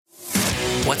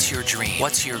What's your dream?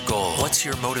 What's your goal? What's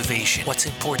your motivation? What's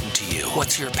important to you?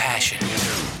 What's your passion?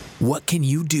 What can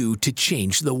you do to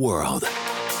change the world?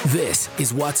 This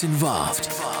is What's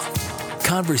Involved.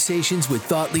 Conversations with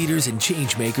thought leaders and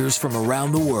change makers from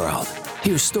around the world.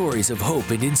 Hear stories of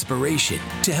hope and inspiration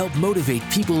to help motivate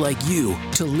people like you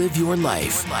to live your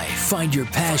life, find your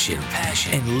passion,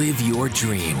 and live your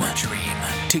dream.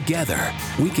 Together,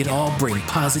 we can all bring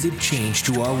positive change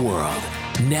to our world.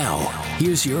 Now,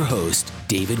 here's your host,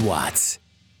 David Watts.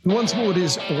 Once more, it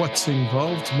is What's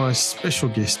Involved, my special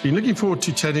guest. Been looking forward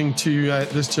to chatting to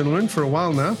this gentleman for a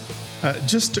while now.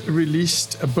 Just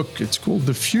released a book. It's called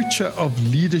The Future of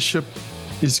Leadership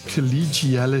is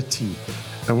Collegiality.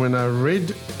 And when I read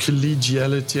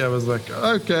collegiality, I was like,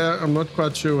 okay, I'm not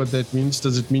quite sure what that means.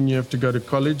 Does it mean you have to go to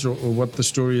college or what the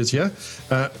story is here?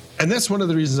 And that's one of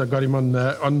the reasons I got him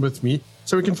on with me.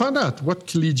 So we can find out what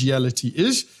collegiality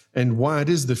is and why it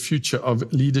is the future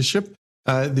of leadership.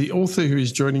 The author who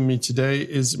is joining me today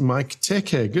is Mike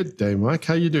Teke. Good day, Mike.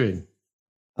 How are you doing?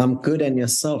 I'm good. And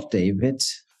yourself, David?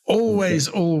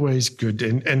 Always good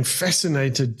and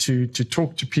fascinated to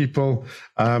talk to people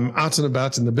out and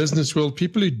about in the business world,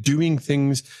 people who are doing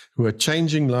things, who are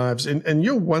changing lives. And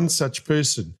you're one such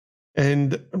person.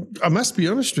 And I must be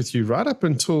honest with you, right up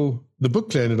until the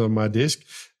book landed on my desk,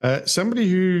 somebody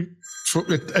who,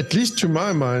 at least to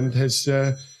my mind, has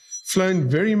flown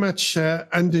very much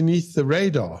underneath the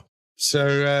radar.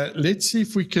 So let's see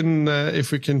if we can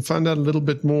find out a little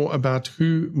bit more about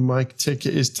who Mike Teke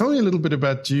is. Tell me a little bit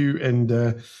about you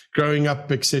and growing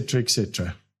up, etc.,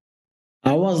 etc.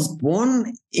 I was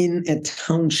born in a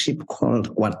township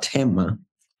called Guatemala,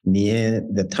 near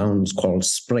the towns called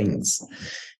Springs,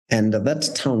 and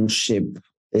that township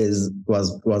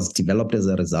was developed as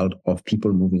a result of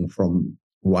people moving from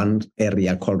one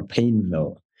area called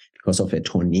Painville because of a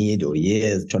tornado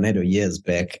years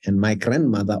back. And my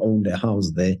grandmother owned a house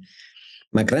there.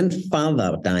 My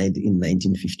grandfather died in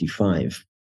 1955.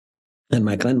 And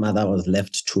my grandmother was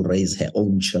left to raise her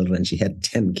own children. She had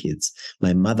 10 kids.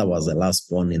 My mother was the last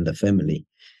born in the family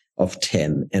of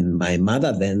 10. And my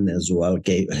mother then as well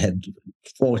had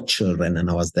 4 children, and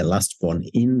I was the last born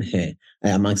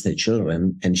amongst the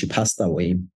children. And she passed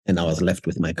away, and I was left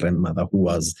with my grandmother, who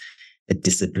was a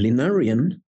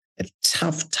disciplinarian, a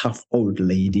tough old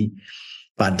lady,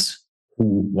 but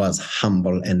who was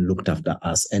humble and looked after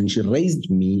us. And she raised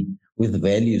me with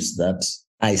values that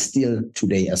I still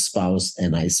today espouse,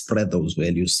 and I spread those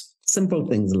values. Simple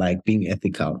things like being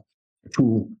ethical,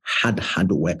 2,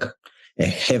 hard work, a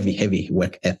heavy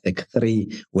work ethic,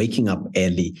 3, waking up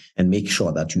early and make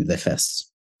sure that you're the first.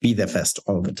 Be the first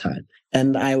all the time.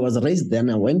 And I was raised then.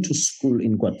 I went to school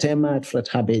in Guatemala at Fred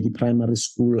Habedi Primary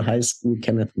School, High School,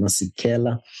 Kenneth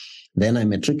Masekela. Then I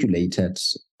matriculated.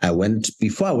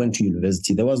 Before I went to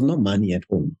university, there was no money at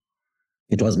home.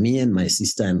 It was me and my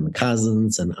sister and my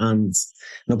cousins and aunts.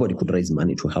 Nobody could raise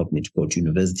money to help me to go to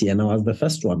university. And I was the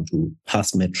first one to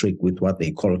pass matric with what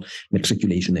they call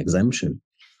matriculation exemption.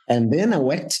 And then I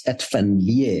worked at Van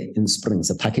Leer in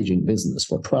Springs, a packaging business,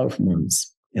 for 12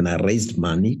 months. And I raised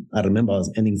money. I remember I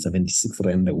was earning 76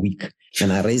 Rand a week.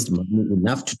 And I raised money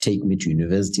enough to take me to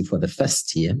university for the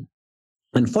first year.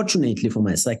 Unfortunately, for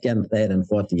my second, third, and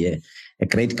fourth year, a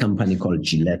great company called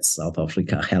Gillette South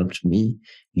Africa helped me.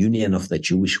 Union of the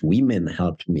Jewish Women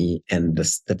helped me. And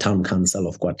the town council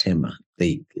of Guatemala,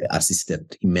 they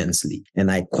assisted immensely.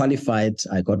 And I qualified.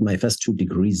 I got my first 2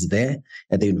 degrees there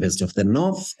at the University of the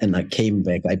North. And I came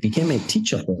back. I became a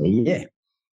teacher for a year.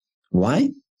 Why?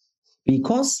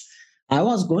 Because I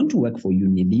was going to work for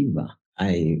Unilever.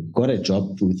 I got a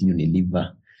job with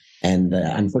Unilever. And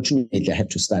unfortunately, I had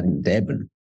to start in Durban,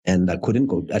 and I couldn't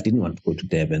go. I didn't want to go to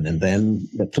Durban. And then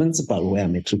the principal where I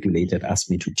matriculated asked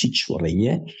me to teach for a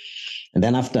year. And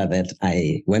then after that,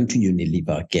 I went to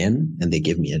Unilever again, and they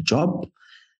gave me a job.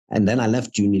 And then I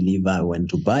left Unilever. I went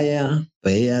to Bayer,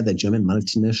 the German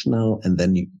multinational, and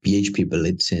then BHP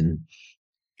Billiton.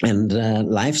 And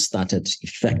life started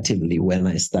effectively when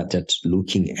I started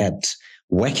looking at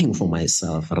working for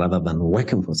myself rather than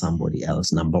working for somebody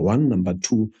else. Number 1. Number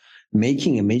 2,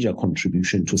 making a major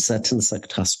contribution to certain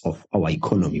sectors of our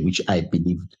economy, which I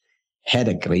believed had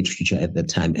a great future at the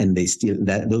time. And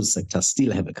those sectors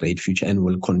still have a great future and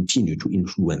will continue to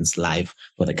influence life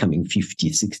for the coming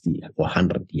 50, 60, or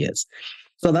 100 years.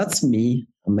 So that's me.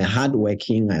 I'm a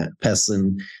hardworking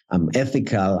person. I'm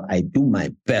ethical. I do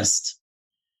my best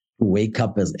to wake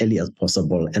up as early as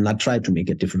possible, and I try to make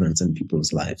a difference in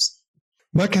people's lives.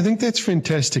 Mike, I think that's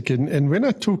fantastic. And when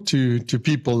I talk to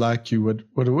people like you,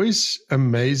 what always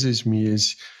amazes me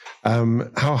is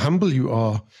how humble you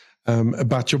are,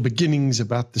 about your beginnings,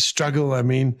 about the struggle. I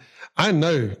mean, I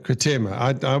know Kotema.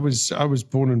 I was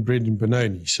born and bred in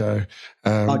Benoni, so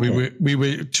we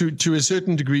were to a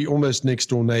certain degree almost next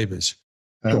door neighbours.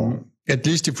 Sure. At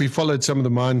least if we followed some of the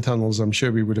mine tunnels, I'm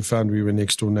sure we would have found we were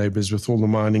next door neighbours with all the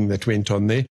mining that went on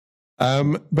there.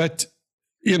 But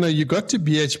you know, you got to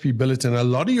BHP Billiton. A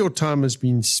lot of your time has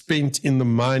been spent in the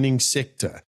mining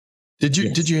sector. Did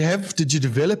you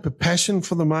develop a passion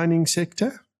for the mining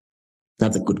sector?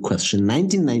 That's a good question.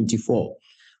 1994,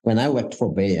 when I worked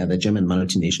for Bayer, the German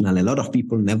multinational, a lot of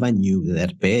people never knew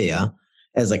that Bayer,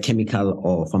 as a chemical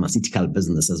or pharmaceutical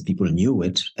business, as people knew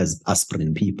it, as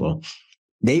aspirin people,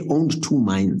 they owned two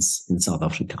mines in South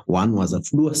Africa. One was a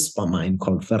fluorspar mine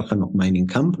called Vergenoeg Mining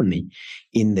Company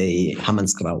in the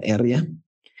Hammanskraal area.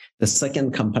 The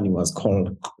second company was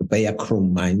called Bayer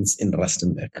Chrome Mines in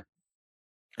Rustenburg.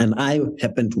 And I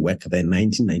happened to work there in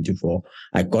 1994.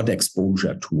 I got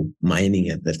exposure to mining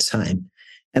at that time.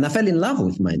 And I fell in love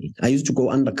with mining. I used to go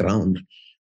underground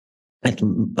at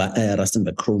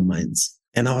Rustenburg Chrome Mines.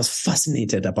 And I was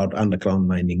fascinated about underground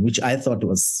mining, which I thought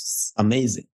was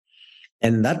amazing.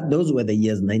 And those were the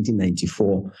years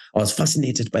 1994. I was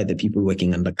fascinated by the people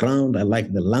working underground. I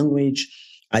liked the language.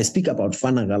 I speak about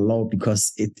Fanaga law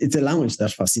because it's a language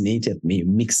that fascinated me,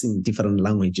 mixing different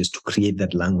languages to create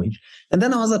that language. And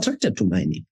then I was attracted to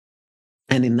mining.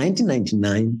 And in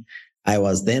 1999,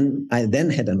 I then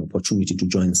had an opportunity to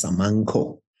join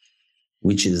Samanco,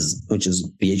 which is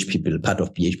BHP, part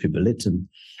of BHP Billiton.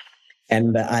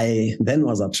 And I then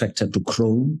was attracted to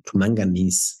chrome, to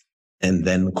manganese, and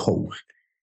then coal.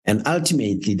 And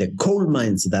ultimately, the coal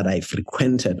mines that I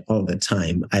frequented all the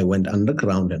time, I went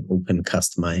underground and open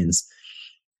cast mines.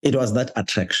 It was that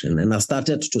attraction. And I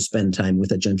started to spend time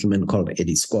with a gentleman called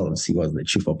Eddie Scholes. He was the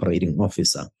chief operating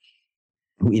officer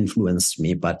who influenced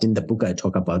me. But in the book, I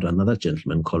talk about another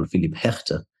gentleman called Philip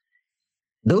Hechter.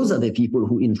 Those are the people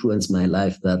who influenced my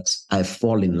life, that I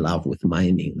fall in love with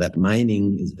mining, that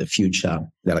mining is the future.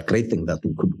 There are great things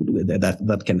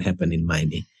that can happen in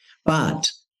mining. But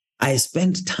I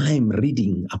spent time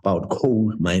reading about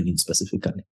coal mining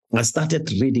specifically. I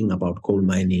started reading about coal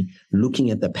mining, looking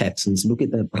at the patterns,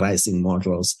 looking at the pricing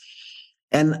models.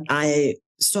 And I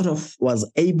sort of was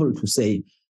able to say,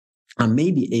 I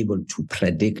may be able to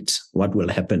predict what will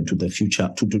happen to the future,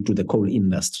 to the coal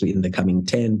industry in the coming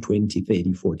 10, 20,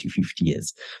 30, 40, 50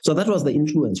 years. So that was the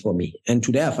influence for me. And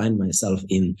today I find myself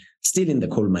still in the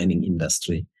coal mining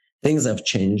industry. Things have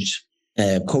changed.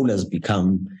 Coal has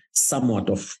become somewhat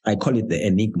of, I call it the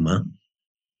enigma,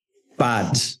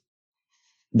 but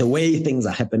the way things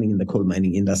are happening in the coal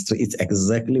mining industry, it's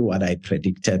exactly what I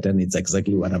predicted, and it's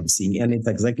exactly what I'm seeing, and it's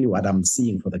exactly what I'm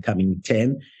seeing for the coming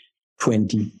 10,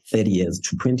 20, 30 years,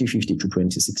 to 2050 to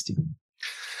 2060.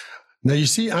 Now, you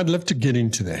see, I'd love to get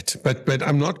into that, but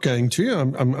I'm not going to.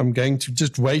 I'm going to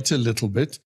just wait a little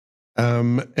bit. What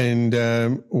I'm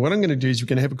going to do is we're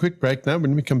going to have a quick break now.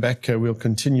 When we come back, we'll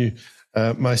continue.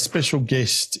 My special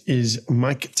guest is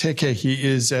Mike Teke. He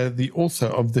is the author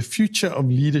of The Future of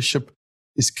Leadership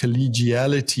is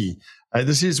Collegiality.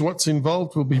 This is What's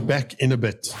Involved. We'll be back in a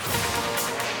bit.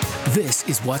 This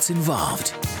is What's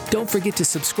Involved. Don't forget to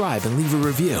subscribe and leave a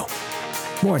review.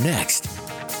 More next.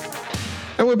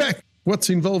 And we're back. What's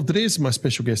Involved? It is my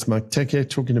special guest, Mike Teke,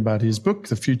 talking about his book,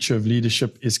 The Future of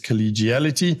Leadership is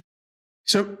Collegiality.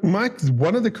 So, Mike,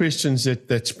 one of the questions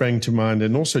that sprang to mind,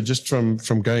 and also just from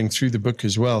going through the book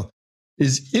as well,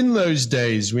 is in those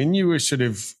days when you were sort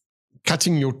of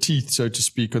cutting your teeth, so to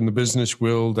speak, on the business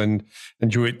world, and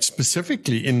you were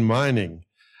specifically in mining.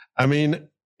 I mean,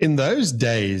 in those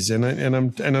days, I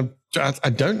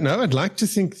don't know. I'd like to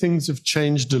think things have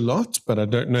changed a lot, but I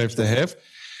don't know if they have.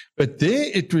 But there,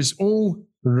 it was all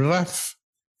rough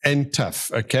and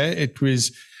tough. Okay, it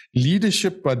was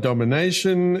leadership by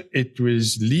domination. It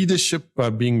was leadership by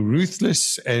being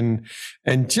ruthless and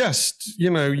just, you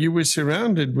know, you were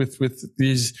surrounded with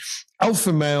these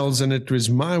alpha males, and it was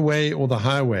my way or the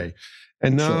highway.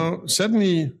 And now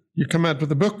suddenly you come out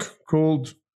with a book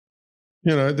called,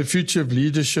 you know, The Future of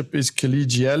Leadership is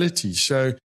Collegiality.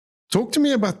 So talk to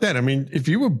me about that. I mean, if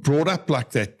you were brought up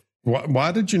like that,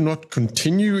 why did you not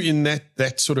continue in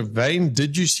that sort of vein?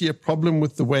 Did you see a problem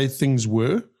with the way things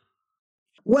were?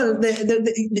 Well,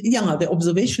 the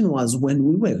observation was when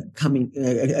we were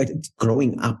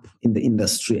growing up in the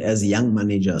industry as young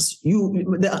managers,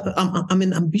 I'm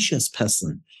an ambitious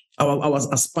person. I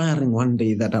was aspiring one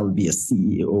day that I will be a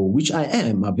CEO, which I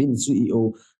am. I've been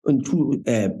CEO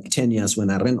in 10 years when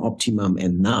I ran Optimum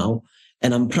and now.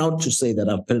 And I'm proud to say that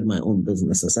I've built my own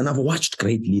businesses, and I've watched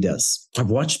great leaders. I've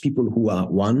watched people who are,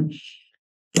 one,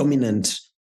 dominant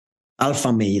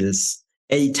alpha males,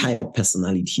 A-type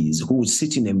personalities who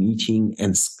sit in a meeting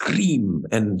and scream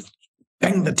and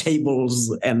bang the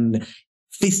tables and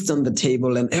fist on the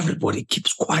table, and everybody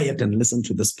keeps quiet and listen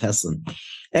to this person.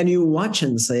 And you watch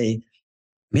and say,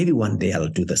 maybe one day I'll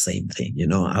do the same thing.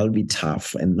 I'll be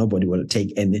tough and nobody will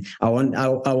take any, I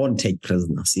won't take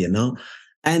prisoners,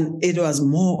 And it was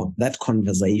more that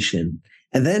conversation.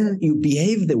 And then you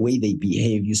behave the way they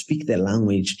behave. You speak their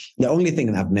language. The only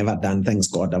thing I've never done, thanks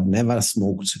God, I've never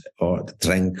smoked or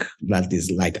drank that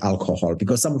is like alcohol,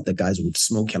 because some of the guys would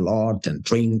smoke a lot and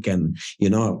drink. And,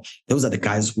 those are the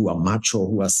guys who are macho,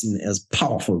 who are seen as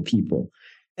powerful people.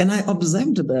 And I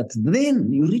observed that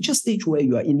then you reach a stage where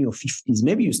you are in your 50s.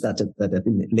 Maybe you started that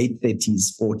in the late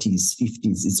 30s, 40s,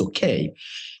 50s. It's okay.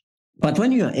 But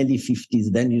when you are early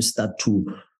 50s, then you start to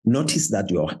notice that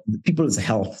people's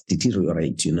health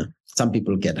deteriorate. Some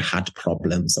people get heart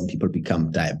problems, some people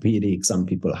become diabetic, some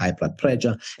people high blood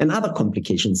pressure, and other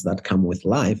complications that come with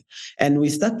life. And we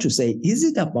start to say, is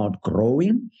it about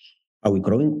growing? Are we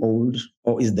growing old?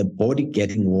 Or is the body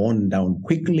getting worn down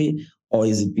quickly? Or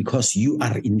is it because you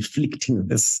are inflicting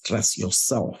this stress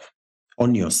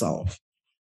on yourself?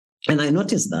 And I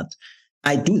noticed that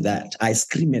I do that. I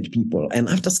scream at people. And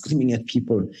after screaming at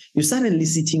people, you're suddenly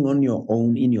sitting on your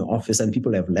own in your office and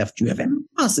people have left. You have a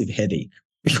massive headache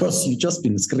because you've just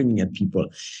been screaming at people.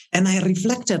 And I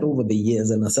reflected over the years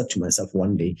and I said to myself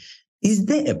one day, is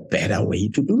there a better way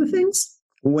to do things?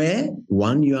 Where,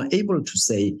 one, you are able to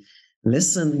say,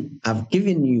 listen, I've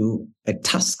given you a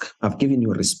task. I've given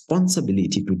you a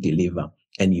responsibility to deliver.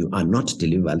 And you are not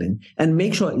delivering, and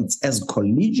make sure it's as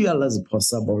collegial as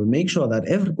possible. Make sure that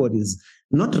everybody is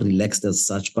not relaxed as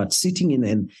such, but sitting in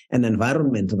an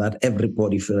environment that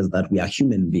everybody feels that we are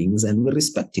human beings and we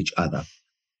respect each other.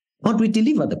 Or we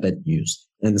deliver the bad news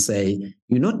and say,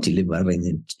 you're not delivering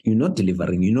it, you're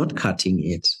not cutting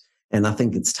it. And I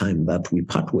think it's time that we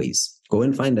part ways. Go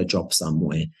and find a job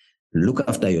somewhere. Look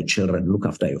after your children, look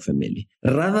after your family.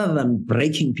 Rather than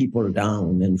breaking people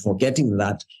down and forgetting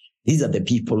that these are the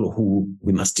people who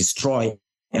we must destroy.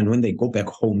 And when they go back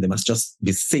home, they must just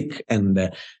be sick.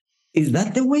 And is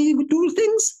that the way we do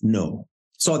things? No.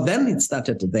 So then it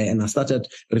started there, and I started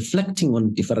reflecting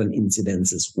on different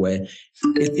incidences where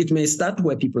it may start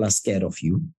where people are scared of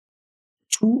you.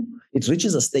 Two, it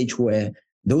reaches a stage where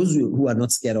those who are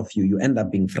not scared of you, you end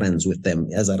up being friends with them.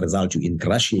 As a result, you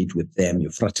ingratiate with them, you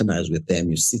fraternize with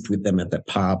them, you sit with them at the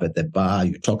pub, at the bar,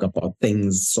 you talk about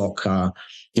things, soccer,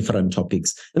 different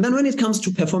topics. And then when it comes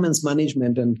to performance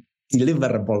management and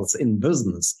deliverables in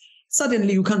business,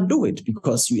 suddenly you can't do it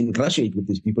because you ingratiate with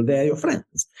these people. They are your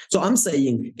friends. So I'm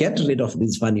saying, get rid of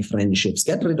these funny friendships,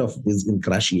 get rid of these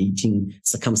ingratiating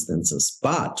circumstances.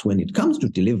 But when it comes to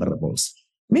deliverables,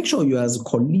 make sure you're as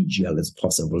collegial as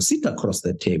possible. Sit across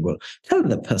the table. Tell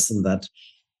the person that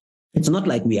it's not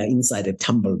like we are inside a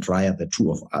tumble dryer, the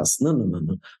two of us. No.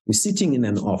 We're sitting in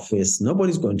an office.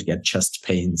 Nobody's going to get chest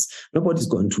pains. Nobody's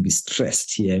going to be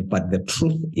stressed here. But the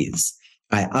truth is,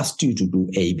 I asked you to do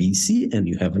ABC and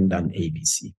you haven't done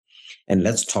ABC. And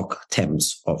let's talk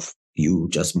terms of you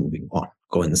just moving on.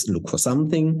 Go and look for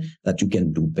something that you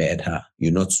can do better.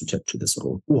 You're not suited to this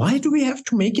role. Why do we have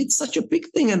to make it such a big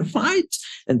thing and fight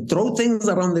and throw things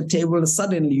around the table?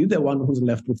 Suddenly you're the one who's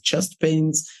left with chest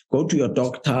pains. Go to your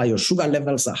doctor. Your sugar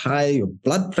levels are high. Your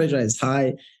blood pressure is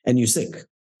high and you're sick.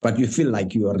 But you feel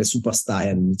like you are a superstar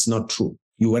and it's not true.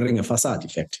 You're wearing a facade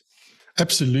effect.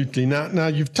 Absolutely. Now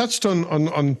you've touched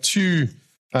on two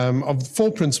of the four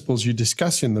principles you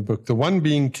discuss in the book. The one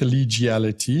being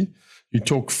collegiality. You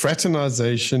talk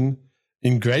fraternization,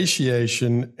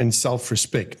 ingratiation, and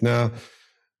self-respect. Now,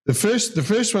 the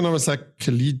first one I was like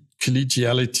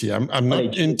collegiality.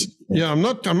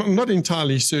 I'm not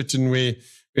entirely certain where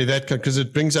that, because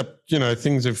it brings up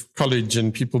things of college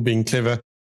and people being clever.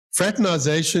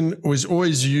 Fraternization was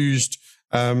always used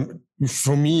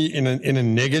for me in a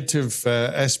negative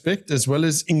aspect, as well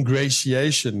as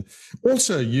ingratiation,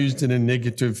 also used in a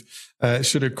negative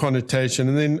sort of connotation.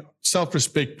 And then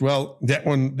self-respect, well, that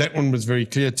one was very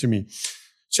clear to me.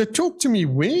 So talk to me,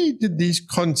 where did these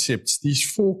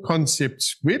four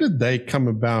concepts, where did they come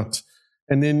about?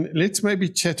 And then let's maybe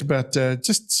chat about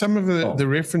just some of the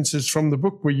references from the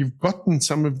book where you've gotten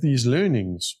some of these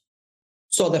learnings.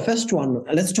 So the first one,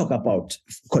 let's talk about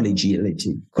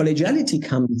collegiality. Collegiality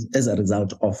comes as a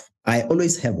result of, I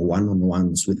always have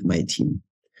one-on-ones with my team.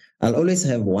 I'll always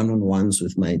have one-on-ones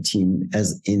with my team,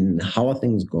 as in, how are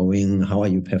things going? How are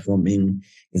you performing?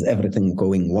 Is everything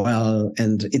going well?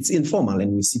 And it's informal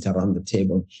and we sit around the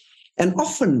table. And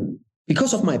often,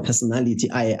 because of my personality,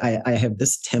 I have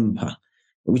this temper,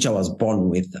 which I was born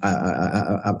with.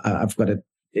 I've got a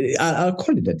I'll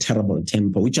call it a terrible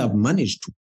temper, which I've managed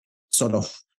to sort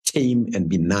of tame and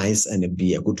be nice and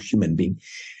be a good human being.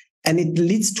 And it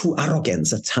leads to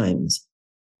arrogance at times.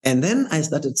 And then I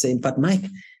started saying, but Mike,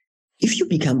 if you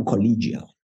become collegial,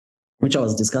 which I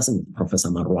was discussing with Professor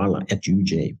Marwala at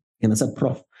UJ, and I said,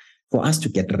 Prof, for us to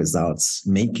get results,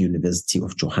 make University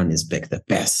of Johannesburg the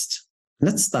best.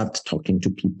 Let's start talking to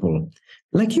people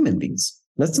like human beings.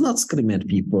 Let's not scream at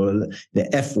people,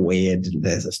 the F word,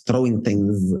 throwing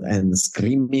things and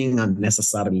screaming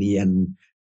unnecessarily and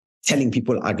telling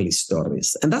people ugly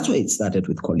stories. And that's where it started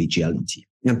with collegiality.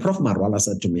 And Prof. Marwala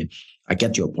said to me, I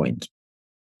get your point.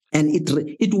 And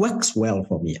it works well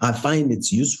for me. I find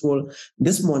it's useful.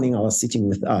 This morning, I was sitting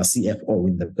with our CFO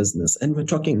in the business, and we're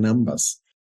talking numbers.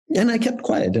 And I kept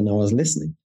quiet, and I was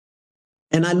listening.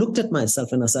 And I looked at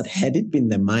myself, and I said, had it been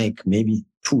the mic maybe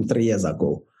 2-3 years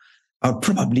ago, I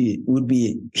probably would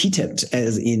be heated,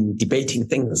 as in debating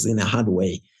things in a hard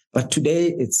way. But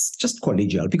today, it's just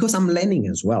collegial, because I'm learning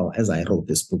as well as I wrote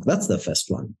this book. That's the first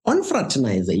one. On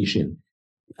fraternization,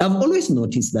 I've always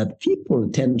noticed that people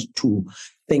tend to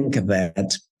think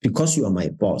that because you are my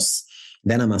boss,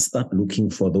 then I must start looking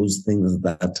for those things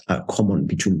that are common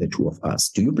between the two of us.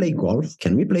 Do you play golf?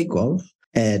 Can we play golf?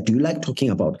 Do you like talking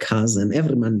about cars? And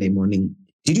every Monday morning,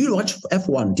 did you watch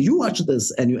F1? Did you watch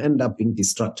this? And you end up being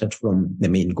distracted from the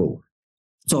main goal.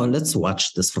 So let's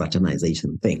watch this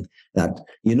fraternization thing that,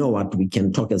 you know what, we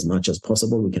can talk as much as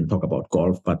possible. We can talk about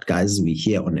golf, but guys, we're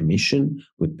here on a mission.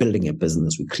 We're building a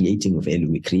business. We're creating value.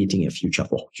 We're creating a future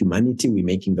for humanity. We're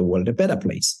making the world a better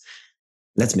place.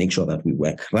 Let's make sure that we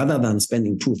work rather than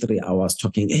spending 2-3 hours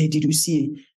talking. Hey, did you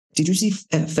see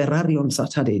Ferrari on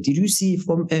Saturday? Did you see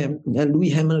from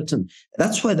Lewis Hamilton?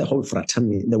 That's why the whole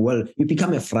fraternity, the world, you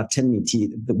become a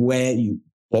fraternity where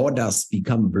borders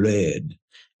become blurred.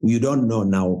 You don't know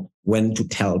now when to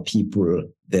tell people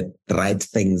the right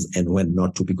things and when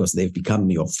not to, because they've become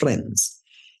your friends.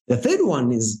 The third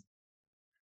one is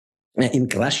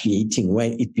ingratiating,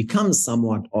 where it becomes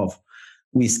somewhat of,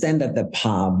 we stand at the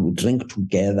pub, we drink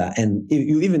together, and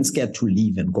you're even scared to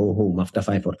leave and go home after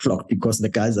 5 o'clock because the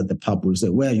guys at the pub will say,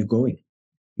 where are you going?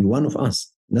 You're one of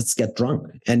us. Let's get drunk.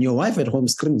 And your wife at home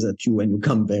screams at you when you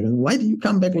come back. And why do you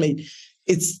come back late?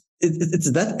 It's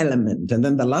that element. And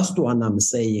then the last one I'm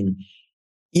saying,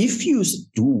 if you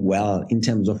do well in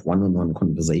terms of one-on-one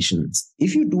conversations,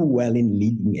 if you do well in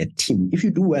leading a team, if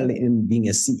you do well in being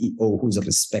a CEO who's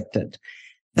respected,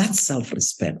 that's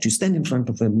self-respect. You stand in front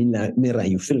of a mirror,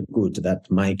 you feel good that,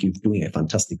 Mike, you're doing a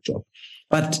fantastic job.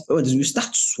 But as you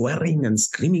start swearing and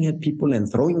screaming at people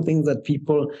and throwing things at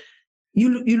people,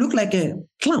 you look like a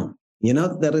clown. You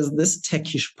know, there is this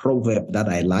Tekish proverb that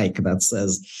I like that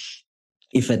says,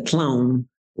 if a clown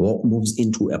moves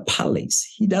into a palace,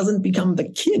 he doesn't become the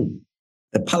king.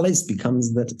 The palace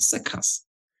becomes the circus,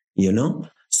 you know?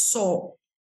 So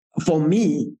for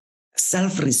me,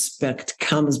 self-respect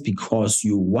comes because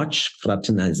you watch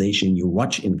fraternization, you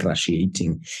watch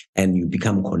ingratiating, and you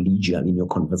become collegial in your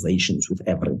conversations with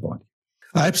everybody.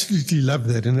 I absolutely love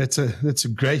that. And that's a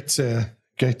great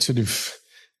sort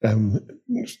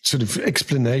of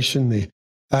explanation there.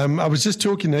 I was just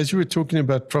talking, as you were talking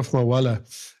about Prof. Marwala,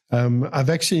 I've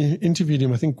actually interviewed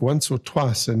him, I think, once or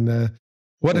twice, and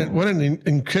what an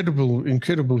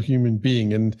incredible human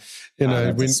being. And you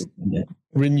know,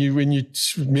 when you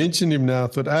mentioned him now, I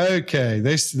thought, okay,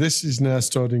 this is now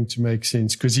starting to make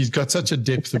sense because he's got such a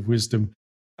depth of wisdom.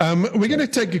 We're going to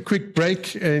take a quick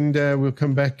break, and we'll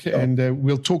come back and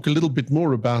we'll talk a little bit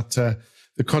more about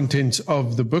the contents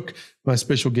of the book. My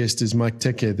special guest is Mike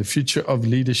Teke. The future of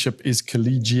leadership is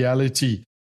collegiality.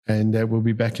 And we'll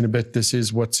be back in a bit. This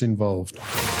is What's Involved.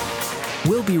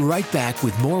 We'll be right back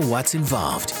with more What's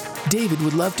Involved. David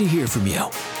would love to hear from you.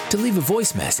 To leave a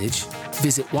voice message,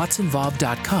 visit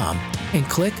what'sinvolved.com and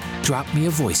click Drop Me a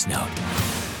Voice Note.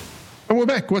 And we're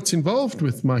back. What's Involved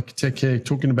with Mike Teke,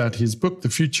 talking about his book, The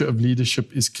Future of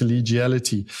Leadership is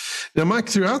Collegiality. Now, Mike,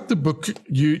 throughout the book,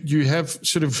 you have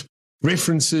sort of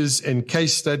references and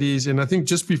case studies. And I think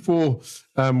just before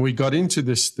we got into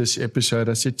this episode,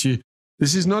 I said to you,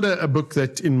 this is not a book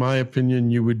that, in my opinion,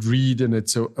 you would read and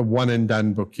it's a one and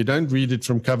done book. You don't read it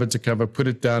from cover to cover, put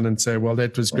it down and say, well,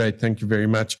 that was great. Thank you very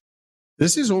much.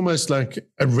 This is almost like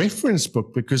a reference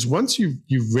book because once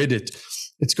you've read it,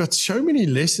 it's got so many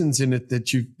lessons in it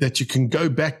that you can go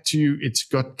back to. It's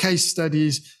got case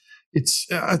studies.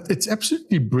 It's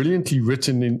absolutely brilliantly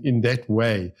written in that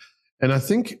way. And I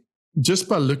think just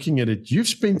by looking at it, you've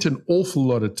spent an awful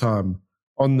lot of time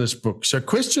on this book. So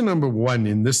question number one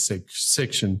in this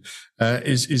section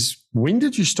is when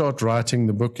did you start writing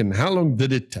the book and how long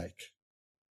did it take?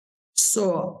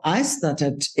 So I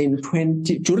started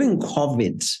during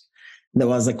COVID. There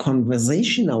was a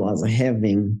conversation I was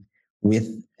having with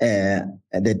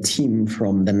the team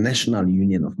from the National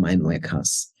Union of Mine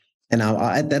Workers. And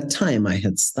at that time, I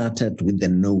had started with the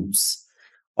notes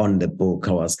on the book.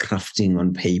 I was crafting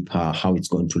on paper how it's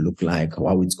going to look like,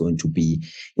 how it's going to be.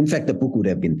 In fact, the book would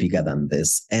have been bigger than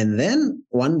this. And then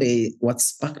one day, what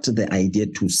sparked the idea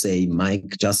to say,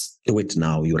 Mike, just do it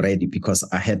now. You're ready. Because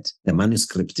I had the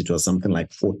manuscript. It was something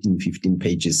like 14, 15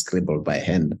 pages scribbled by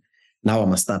hand. Now I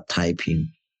must start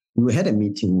typing. We had a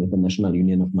meeting with the National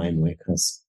Union of Mine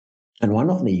Workers. And one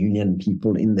of the union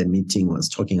people in the meeting was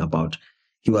talking about,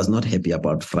 he was not happy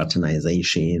about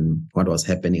fraternization, what was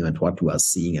happening and what we were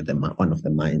seeing at one of the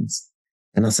mines.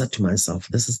 And I said to myself,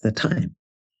 this is the time.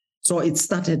 So it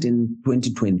started in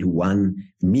 2021,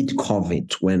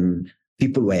 mid-COVID, when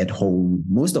people were at home.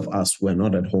 Most of us were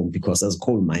not at home because as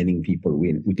coal mining people,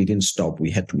 we didn't stop.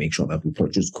 We had to make sure that we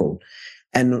produced coal.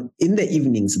 And in the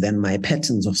evenings, then my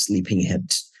patterns of sleeping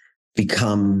had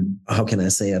become, how can I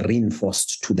say,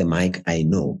 reinforced to the mic I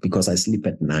know, because I sleep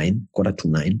at 9, quarter to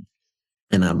 9,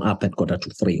 and I'm up at quarter to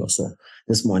 3 or so.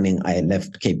 This morning, I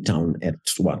left Cape Town at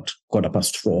quarter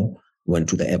past 4, went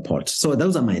to the airport. So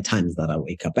those are my times that I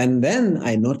wake up. And then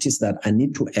I noticed that I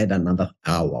need to add another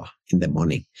hour in the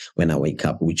morning when I wake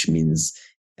up, which means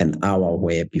an hour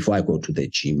where before I go to the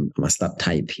gym, I must start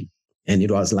typing. And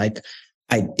it was like,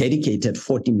 I dedicated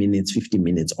 40 minutes, 50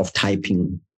 minutes of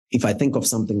typing. If I think of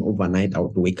something overnight, I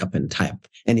would wake up and type.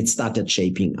 And it started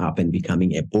shaping up and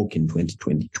becoming a book in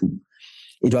 2022.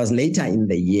 It was later in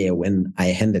the year when I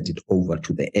handed it over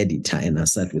to the editor, and I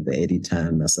sat with the editor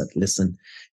and I said, listen,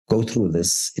 go through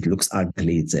this. It looks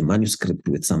ugly. It's a manuscript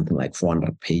with something like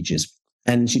 400 pages.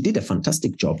 And she did a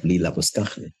fantastic job, Lila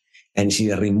Buskachne. And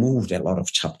she removed a lot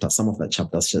of chapters. Some of the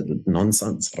chapters said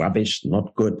nonsense, rubbish,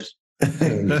 not good.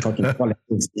 Talking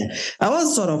politics. Yeah. I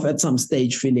was sort of at some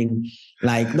stage feeling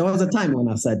like there was a time when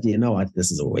I said, you know what,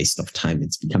 this is a waste of time.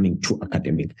 It's becoming too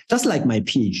academic. Just like my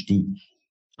PhD.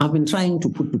 I've been trying to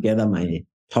put together my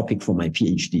topic for my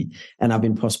PhD, and I've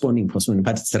been postponing,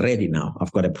 but it's ready now.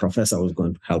 I've got a professor who's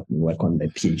going to help me work on the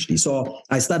PhD. So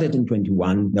I started in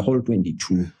 21, the whole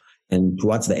 22. And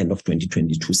towards the end of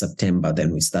 2022, September,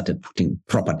 then we started putting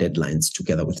proper deadlines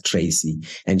together with Tracy.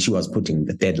 And she was putting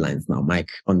the deadlines now. Mike,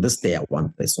 on this day, I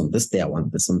want this. On this day, I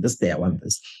want this. On this day, I want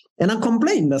this. And I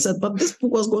complained. I said, but this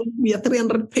book was going to be a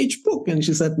 300-page book. And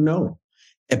she said, no,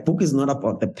 a book is not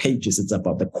about the pages. It's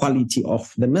about the quality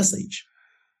of the message.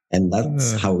 And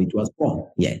that's how it was born.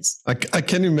 Yes. I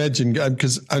can imagine,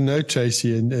 because I know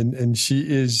Tracy and she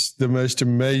is the most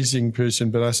amazing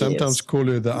person, but I sometimes call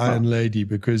her the Iron Lady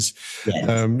because,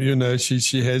 you know,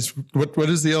 she has, what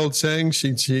is the old saying? She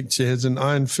has an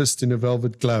iron fist in a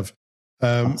velvet glove.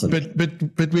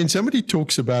 But when somebody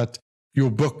talks about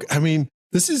your book, I mean,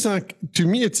 this is like, to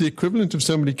me, it's the equivalent of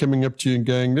somebody coming up to you and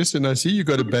going, listen, I see you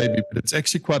got a baby, but it's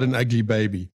actually quite an ugly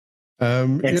baby.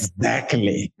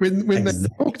 Exactly. When they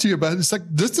talk to you about it, it's like,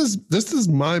 this is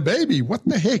my baby. What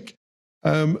the heck?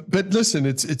 But listen,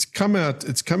 it's come out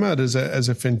as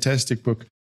a fantastic book.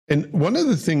 And one of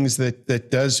the things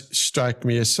that does strike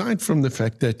me, aside from the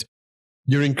fact that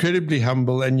you're incredibly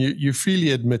humble and you freely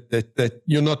admit that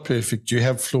you're not perfect, you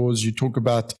have flaws. You talk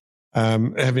about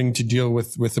having to deal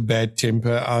with a bad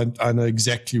temper. I know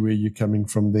exactly where you're coming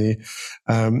from there.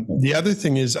 The other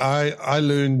thing is I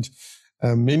learned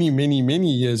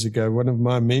many years ago, one of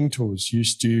my mentors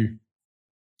used to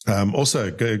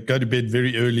also go to bed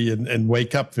very early and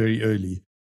wake up very early.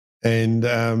 And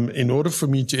in order for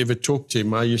me to ever talk to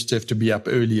him, I used to have to be up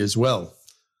early as well.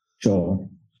 Sure.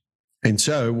 And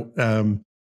so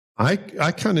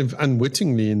I kind of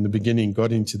unwittingly in the beginning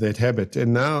got into that habit.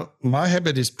 And now my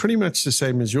habit is pretty much the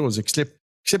same as yours, except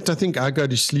I think I go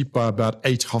to sleep by about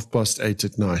 8:30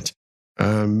 at night.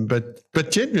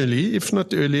 But generally, if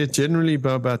not earlier, generally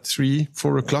by about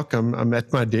 3-4 o'clock, I'm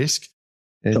at my desk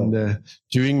and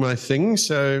doing my thing.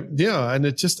 So yeah, and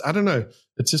it just, I don't know,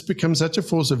 it just becomes such a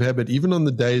force of habit. Even on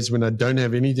the days when I don't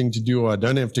have anything to do or I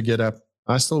don't have to get up,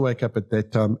 I still wake up at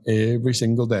that time every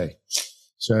single day.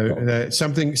 So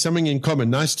something in common.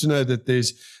 Nice to know that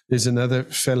there's another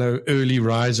fellow early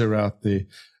riser out there.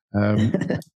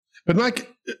 But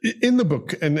Mike, in the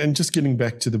book, and just getting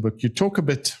back to the book, you talk a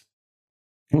bit.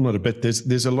 Well, not a bit.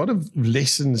 There's a lot of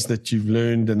lessons that you've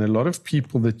learned and a lot of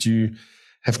people that you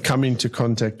have come into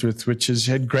contact with, which has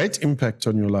had great impact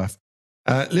on your life.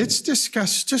 Let's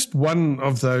discuss just one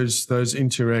of those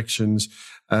interactions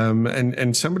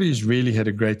and somebody who's really had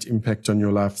a great impact on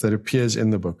your life that appears in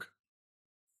the book.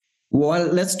 Well,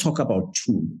 let's talk about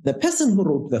two. The person who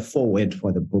wrote the foreword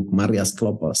for the book, Marius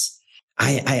Kloppers,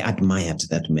 I admired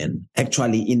that man.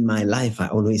 Actually, in my life, I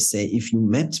always say, if you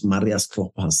met Marius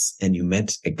Klopas and you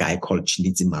met a guy called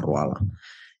Chilidzi Marwala,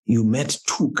 you met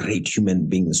two great human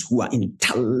beings who are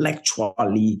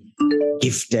intellectually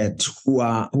gifted,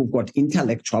 who got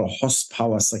intellectual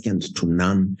horsepower second to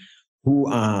none,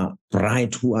 who are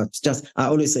bright, who are just, I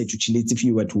always say to Chilidzi, if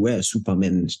you were to wear a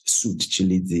Superman suit,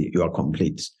 Chilidzi, you are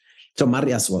complete. So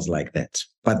Marius was like that.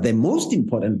 But the most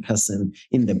important person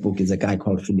in the book is a guy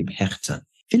called Philip Hechter.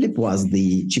 Philip was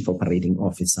the chief operating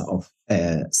officer of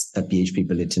a BHP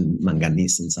Billiton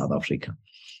Manganese in South Africa.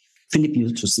 Philip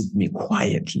used to sit me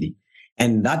quietly.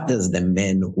 And that is the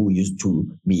man who used to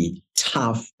be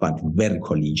tough, but very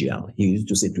collegial. He used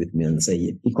to sit with me and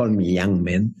say, he called me young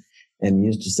man. And he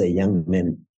used to say, young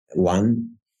man,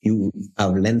 one,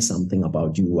 I've learned something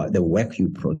about you, the work you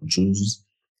produce,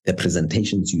 the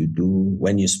presentations you do,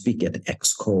 when you speak at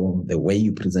Exco, the way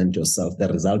you present yourself, the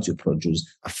results you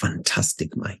produce are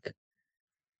fantastic, Mike.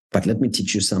 But let me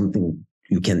teach you something.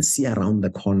 You can see around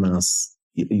the corners.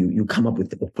 You come up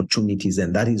with the opportunities,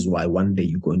 and that is why one day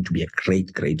you're going to be a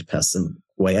great, great person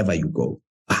wherever you go.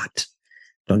 But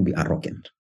don't be arrogant.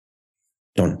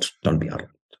 Don't be arrogant.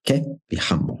 Okay? Be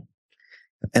humble.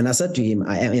 And I said to him,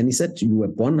 and he said, you were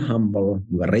born humble,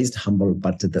 you were raised humble,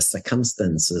 but the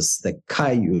circumstances, the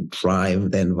car you drive,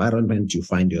 the environment you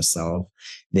find yourself,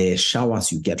 the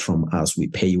showers you get from us, we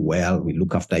pay well, we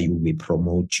look after you, we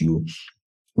promote you,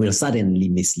 will suddenly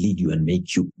mislead you and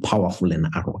make you powerful and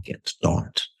arrogant.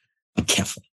 Don't. Be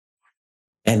careful.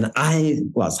 And I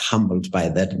was humbled by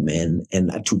that man.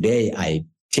 And today I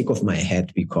take off my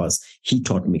hat because he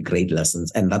taught me great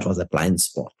lessons. And that was a blind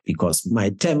spot because my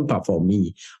temper for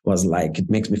me was like, it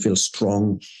makes me feel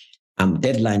strong. I'm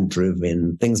deadline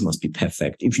driven. Things must be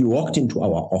perfect. If you walked into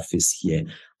our office here,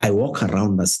 I walk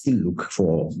around and still look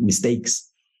for mistakes.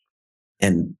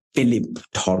 And Philip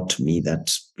taught me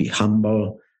that be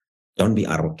humble, don't be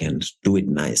arrogant, do it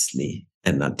nicely.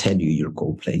 And I tell you, you'll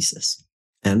go places.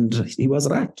 And he was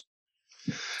right.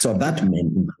 So that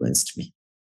man influenced me.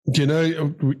 You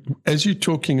know, as you're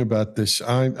talking about this,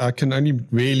 I can only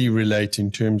really relate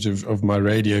in terms of my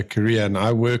radio career. And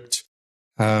I worked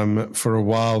for a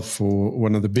while for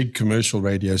one of the big commercial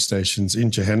radio stations in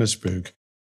Johannesburg.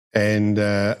 And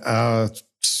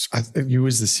you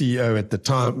was the CEO at the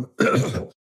time.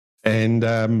 And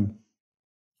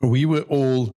we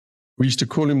used to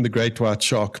call him the great white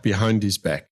shark behind his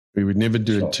back. We would never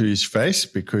do it to his face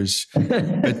because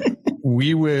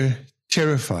we were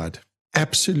terrified.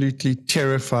 Absolutely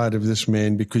terrified of this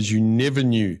man because you never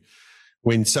knew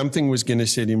when something was going to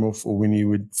set him off or when he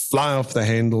would fly off the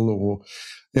handle or,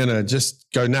 just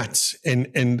go nuts.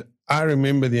 And I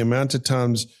remember the amount of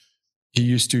times he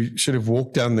used to sort of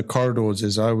walk down the corridors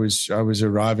as I was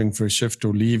arriving for a shift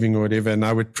or leaving or whatever. And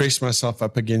I would press myself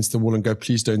up against the wall and go,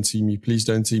 please don't see me, please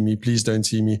don't see me, please don't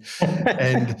see me.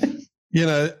 And,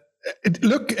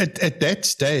 look at that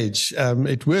stage,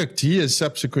 it worked. He has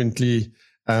subsequently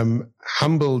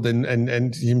humbled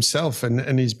and himself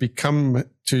and he's become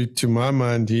to my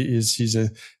mind he's an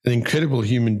incredible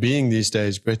human being these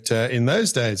days, but in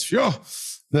those days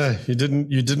no, you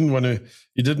didn't want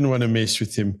to mess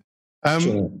with him.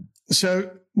 Sure.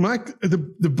 So Mike,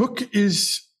 the book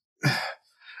is,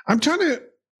 I'm trying to,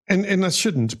 and I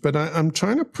shouldn't, but I'm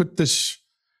trying to put this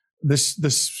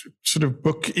sort of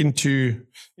book into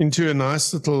a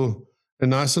nice little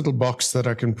box that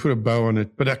I can put a bow on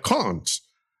it, but I can't.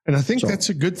 And I think that's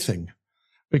a good thing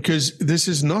because this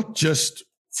is not just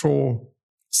for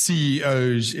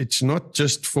CEOs. It's not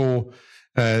just for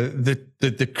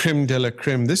the creme de la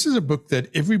creme. This is a book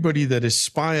that everybody that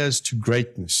aspires to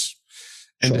greatness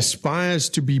and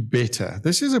aspires to be better.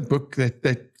 This is a book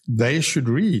that they should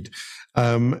read.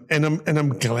 And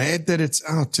I'm glad that it's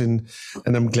out and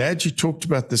I'm glad you talked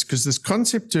about this because this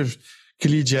concept of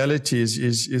collegiality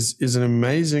is an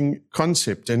amazing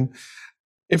concept. And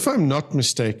if I'm not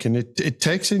mistaken, it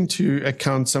takes into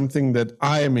account something that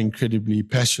I am incredibly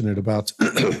passionate about,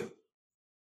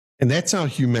 and that's our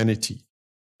humanity.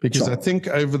 Because I think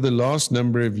over the last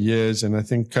number of years, and I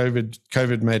think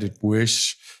COVID made it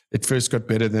worse. It first got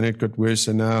better, then it got worse,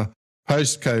 and now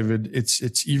post-COVID,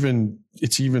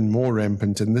 it's even more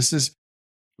rampant. And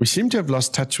we seem to have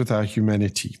lost touch with our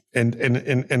humanity and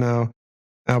our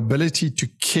ability to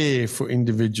care for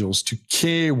individuals, to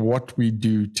care what we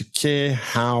do, to care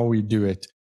how we do it,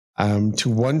 to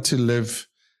want to live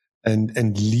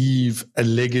and leave a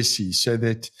legacy so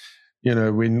that,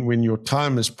 when your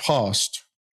time has passed,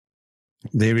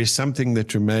 there is something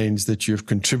that remains that you have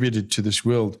contributed to this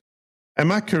world.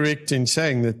 Am I correct in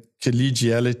saying that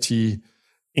collegiality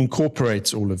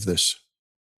incorporates all of this?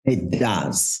 It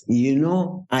does.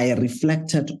 I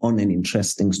reflected on an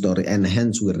interesting story, and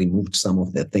hence we removed some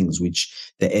of the things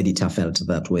which the editor felt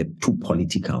that were too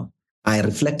political. I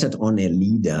reflected on a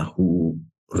leader who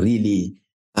really,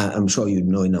 I'm sure you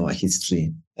know in our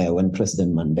history, when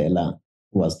President Mandela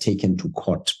was taken to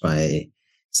court by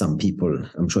some people,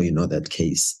 I'm sure you know that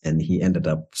case, and he ended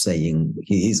up saying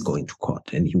he is going to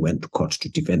court, and he went to court to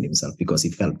defend himself because he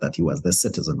felt that he was the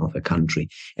citizen of a country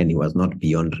and he was not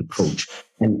beyond reproach.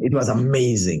 And it was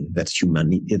amazing, that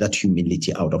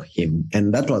humility out of him.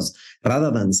 And that was, rather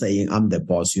than saying, I'm the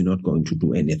boss, you're not going to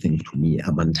do anything to me,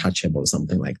 I'm untouchable,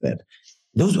 something like that.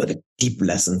 Those were the deep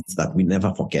lessons that we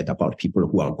never forget about people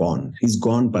who are gone. He's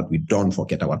gone, but we don't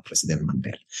forget about President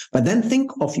Mandela. But then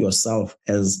think of yourself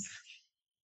as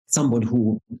somebody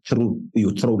who throw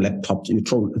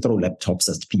laptops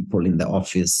at people in the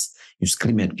office, you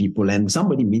scream at people, and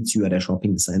somebody meets you at a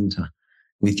shopping center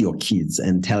with your kids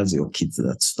and tells your kids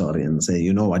that story and say,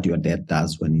 you know what your dad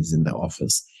does when he's in the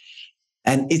office.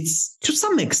 And it's, to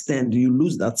some extent, you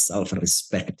lose that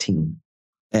self-respecting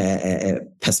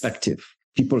perspective.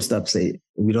 People start to say,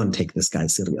 we don't take this guy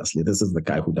seriously. This is the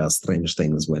guy who does strange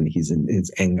things when he's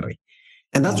angry.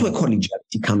 And that's where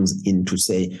collegiality comes in to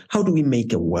say, how do we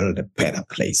make the world a better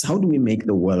place? How do we make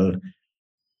the world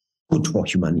good for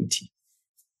humanity?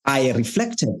 I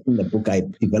reflected in the book, I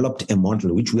developed a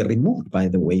model, which we removed, by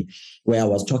the way, where I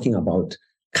was talking about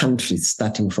countries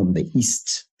starting from the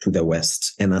east to the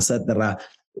west. And I said, there are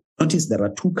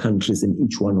two countries in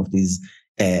each one of these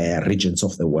regions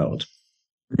of the world.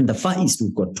 In the Far East,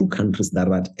 we've got two countries that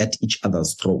are at each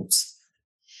other's throats.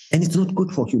 And it's not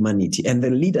good for humanity. And the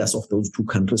leaders of those two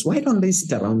countries, why don't they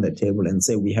sit around the table and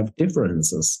say, we have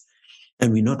differences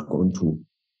and we're not going to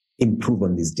improve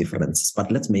on these differences,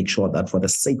 but let's make sure that for the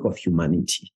sake of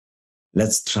humanity,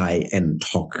 let's try and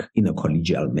talk in a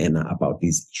collegial manner about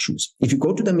these issues. If you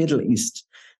go to the Middle East,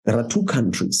 there are two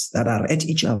countries that are at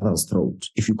each other's throat.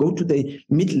 If you go to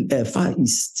the Far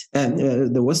East,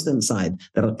 the Western side,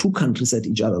 there are two countries at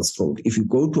each other's throat. If you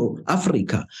go to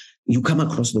Africa, you come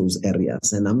across those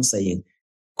areas. And I'm saying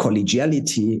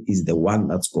collegiality is the one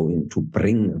that's going to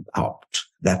bring out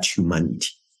that humanity.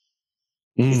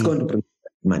 It's going to bring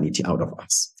humanity out of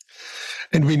us.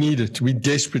 And we need it. We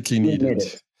desperately need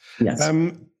it. Yes.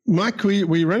 Mike,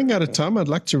 we're running out of time. I'd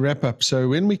like to wrap up. So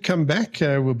when we come back,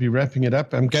 we'll be wrapping it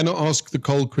up. I'm going to ask the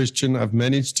Cole question. I've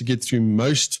managed to get through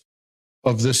most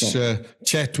of this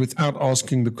chat without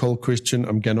asking the Cole question.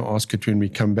 I'm going to ask it when we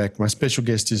come back. My special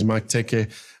guest is Mike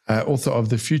Teke, author of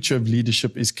The Future of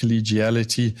Leadership is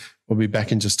Collegiality. We'll be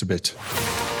back in just a bit.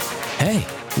 Hey,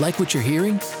 like what you're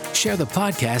hearing? Share the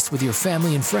podcast with your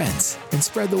family and friends and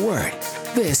spread the word.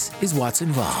 This is What's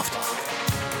Involved.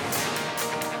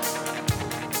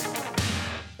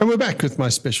 And we're back with my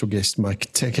special guest,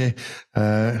 Mike Teke.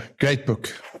 Great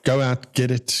book. Go out,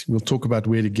 get it. We'll talk about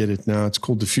where to get it now. It's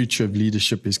called The Future of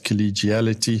Leadership is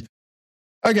Collegiality.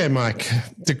 Okay, Mike,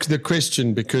 the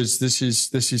question, because this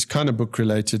is kind of book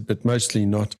related, but mostly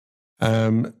not.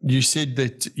 You said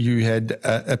that you had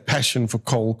a passion for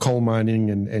coal mining,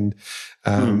 and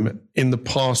in the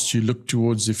past you looked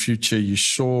towards the future. You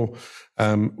saw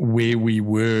where we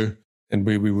were and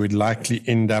where we would likely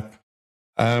end up.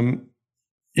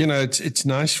 It's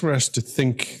nice for us to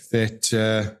think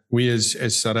that we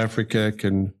as South Africa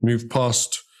can move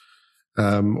past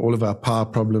all of our power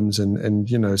problems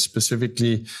and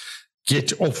specifically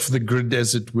get off the grid,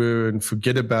 as it were, and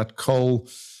forget about coal.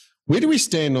 Where do we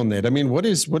stand on that? I mean, what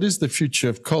is the future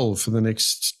of coal for the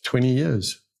next 20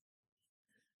 years?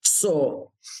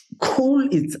 So coal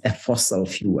is a fossil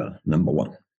fuel, number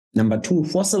one. Number two,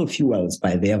 fossil fuels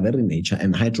by their very nature,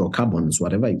 and hydrocarbons,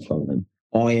 whatever you call them,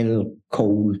 oil,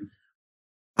 coal,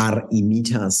 are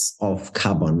emitters of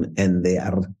carbon, and they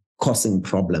are causing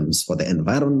problems for the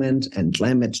environment and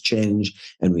climate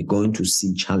change. And we're going to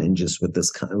see challenges with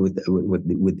this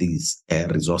with these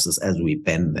resources as we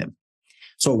ban them.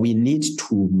 So we need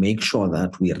to make sure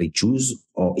that we reduce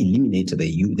or eliminate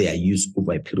their use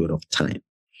over a period of time.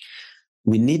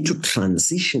 We need to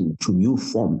transition to new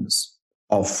forms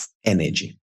of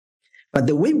energy. But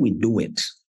the way we do it,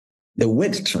 the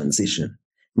word transition,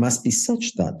 must be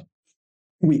such that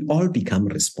we all become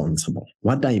responsible.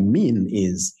 What I mean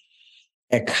is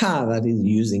a car that is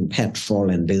using petrol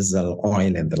and diesel,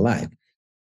 oil and the like,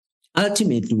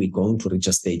 ultimately we're going to reach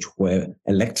a stage where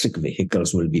electric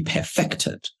vehicles will be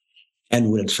perfected and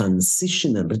will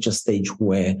transition and reach a stage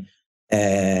where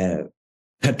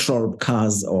petrol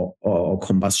cars or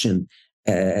combustion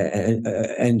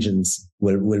engines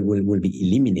will be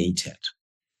eliminated.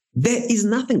 There is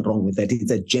nothing wrong with that.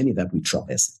 It's a journey that we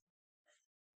traverse.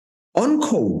 On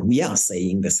coal, we are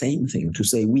saying the same thing, to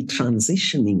say we're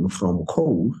transitioning from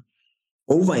coal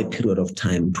over a period of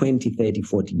time, 20, 30,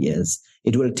 40 years.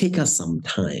 It will take us some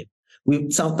time.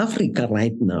 South Africa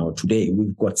right now, today,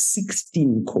 we've got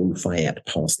 16 coal-fired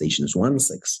power stations,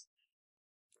 16.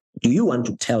 Do you want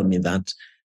to tell me that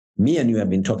me and you have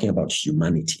been talking about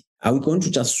humanity? Are we going to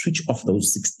just switch off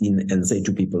those 16 and say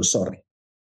to people, sorry,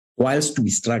 whilst we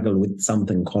struggle with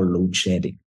something called load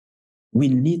shedding? We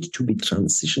need to be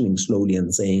transitioning slowly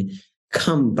and saying,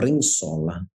 come, bring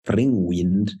solar, bring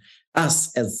wind.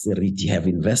 Us as Seriti have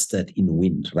invested in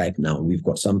wind right now. We've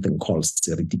got something called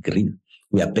Seriti Green.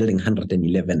 We are building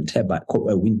 111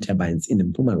 wind turbines in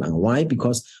Mpumalanga. Why?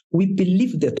 Because we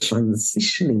believe the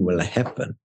transitioning will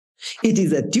happen. It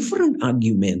is a different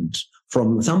argument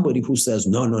from somebody who says,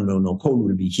 no, coal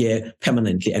will be here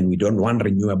permanently and we don't want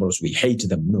renewables. We hate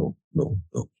them. No.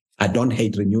 I don't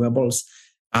hate renewables.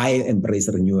 I embrace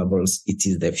renewables. It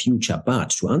is the future.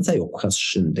 But to answer your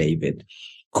question, David,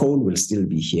 coal will still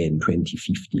be here in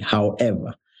 2050.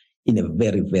 However, in a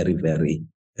very, very, very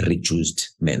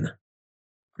reduced manner.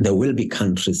 There will be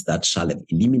countries that shall have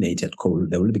eliminated coal.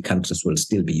 There will be countries who will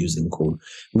still be using coal.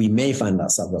 We may find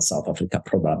ourselves in South Africa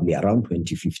probably around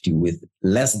 2050 with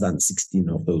less than 16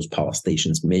 of those power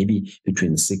stations, maybe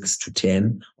between 6 to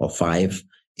 10 or 5,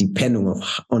 depending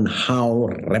on how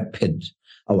rapid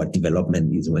our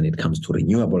development is when it comes to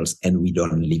renewables, and we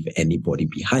don't leave anybody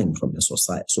behind from a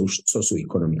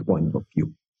socioeconomic point of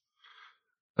view.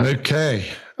 Okay.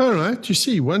 All right. You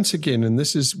see, once again, and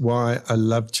this is why I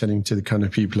love chatting to the kind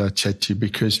of people I chat to,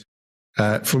 because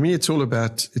for me, it's all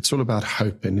about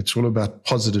hope, and it's all about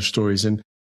positive stories. And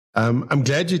I'm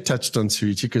glad you touched on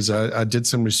Seriti, because I did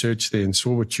some research there and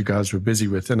saw what you guys were busy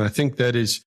with. And I think that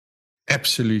is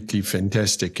absolutely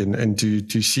fantastic. And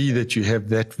to see that you have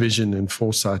that vision and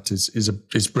foresight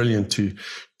is brilliant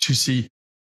to see.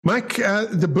 Mike,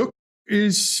 the book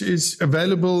is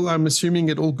available, I'm assuming,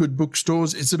 at all good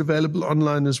bookstores. Is it available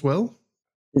online as well?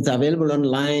 It's available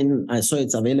online. I saw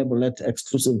it's available at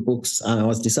Exclusive Books. I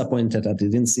was disappointed I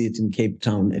didn't see it in Cape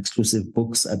Town, Exclusive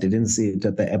Books. I didn't see it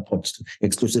at the airport,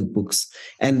 Exclusive Books.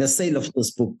 And the sale of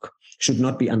this book should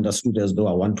not be understood as though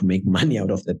I want to make money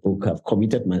out of the book. I've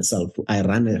committed myself. I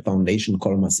run a foundation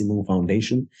called Massimo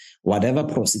Foundation. Whatever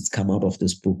proceeds come out of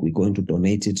this book, we're going to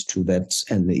donate it to that,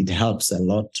 and it helps a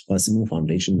lot. Massimo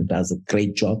Foundation does a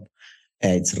great job.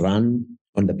 It's run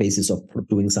on the basis of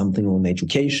doing something on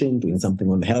education, doing something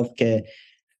on healthcare,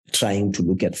 trying to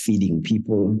look at feeding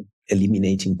people,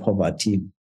 eliminating poverty,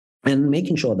 and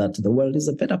making sure that the world is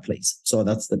a better place. So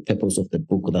that's the purpose of the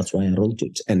book. That's why I wrote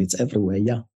it. And it's everywhere,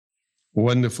 yeah.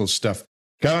 Wonderful stuff.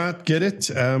 Go out, get it.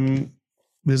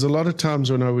 There's a lot of times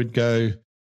when I would go,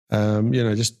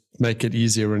 just make it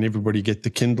easier and everybody get the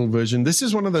Kindle version. This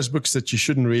is one of those books that you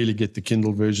shouldn't really get the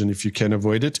Kindle version if you can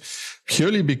avoid it,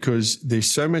 purely because there's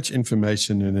so much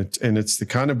information in it. And it's the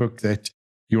kind of book that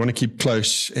you want to keep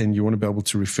close and you want to be able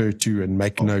to refer to and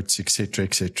make notes, et cetera,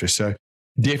 et cetera. So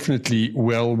definitely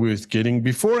well worth getting.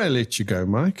 Before I let you go,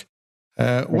 Mike,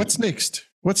 what's next?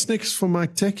 What's next for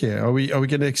Mike Teke? Are we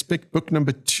going to expect book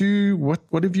number 2?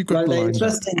 What have you got? Well, the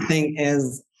interesting thing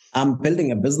is I'm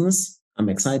building a business. I'm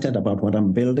excited about what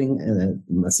I'm building.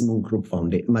 Massimo Group,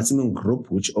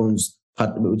 which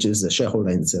is a shareholder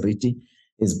in Seriti,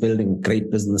 is building great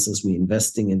businesses. We're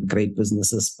investing in great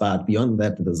businesses. But beyond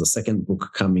that, there's a second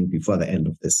book coming before the end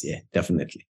of this year,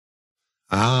 definitely.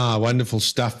 Wonderful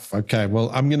stuff. Okay, well,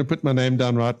 I'm going to put my name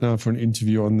down right now for an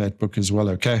interview on that book as well,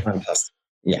 okay? Fantastic.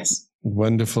 Yes.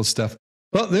 Wonderful stuff.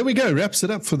 Well, there we go. Wraps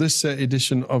it up for this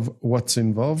edition of What's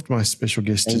Involved. My special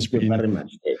guest Thank you very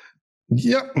much, Dave.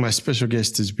 Yeah, my special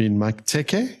guest has been Mike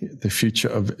Teke. The future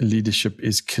of leadership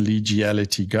is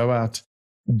collegiality. Go out,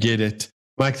 get it.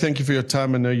 Mike, thank you for your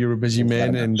time. I know you're a busy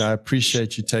man, and I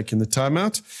appreciate you taking the time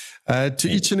out. To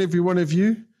each and every one of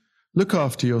you, look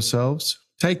after yourselves,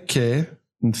 take care,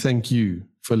 and thank you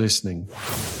for listening.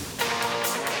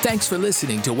 Thanks for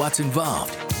listening to What's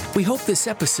Involved. We hope this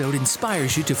episode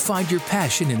inspires you to find your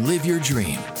passion and live your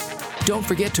dream. Don't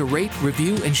forget to rate,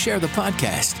 review, and share the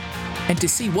podcast. And to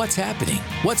see what's happening,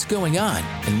 what's going on,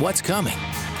 and what's coming,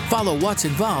 follow What's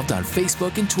Involved on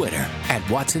Facebook and Twitter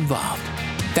 @What's Involved.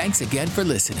 Thanks again for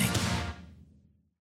listening.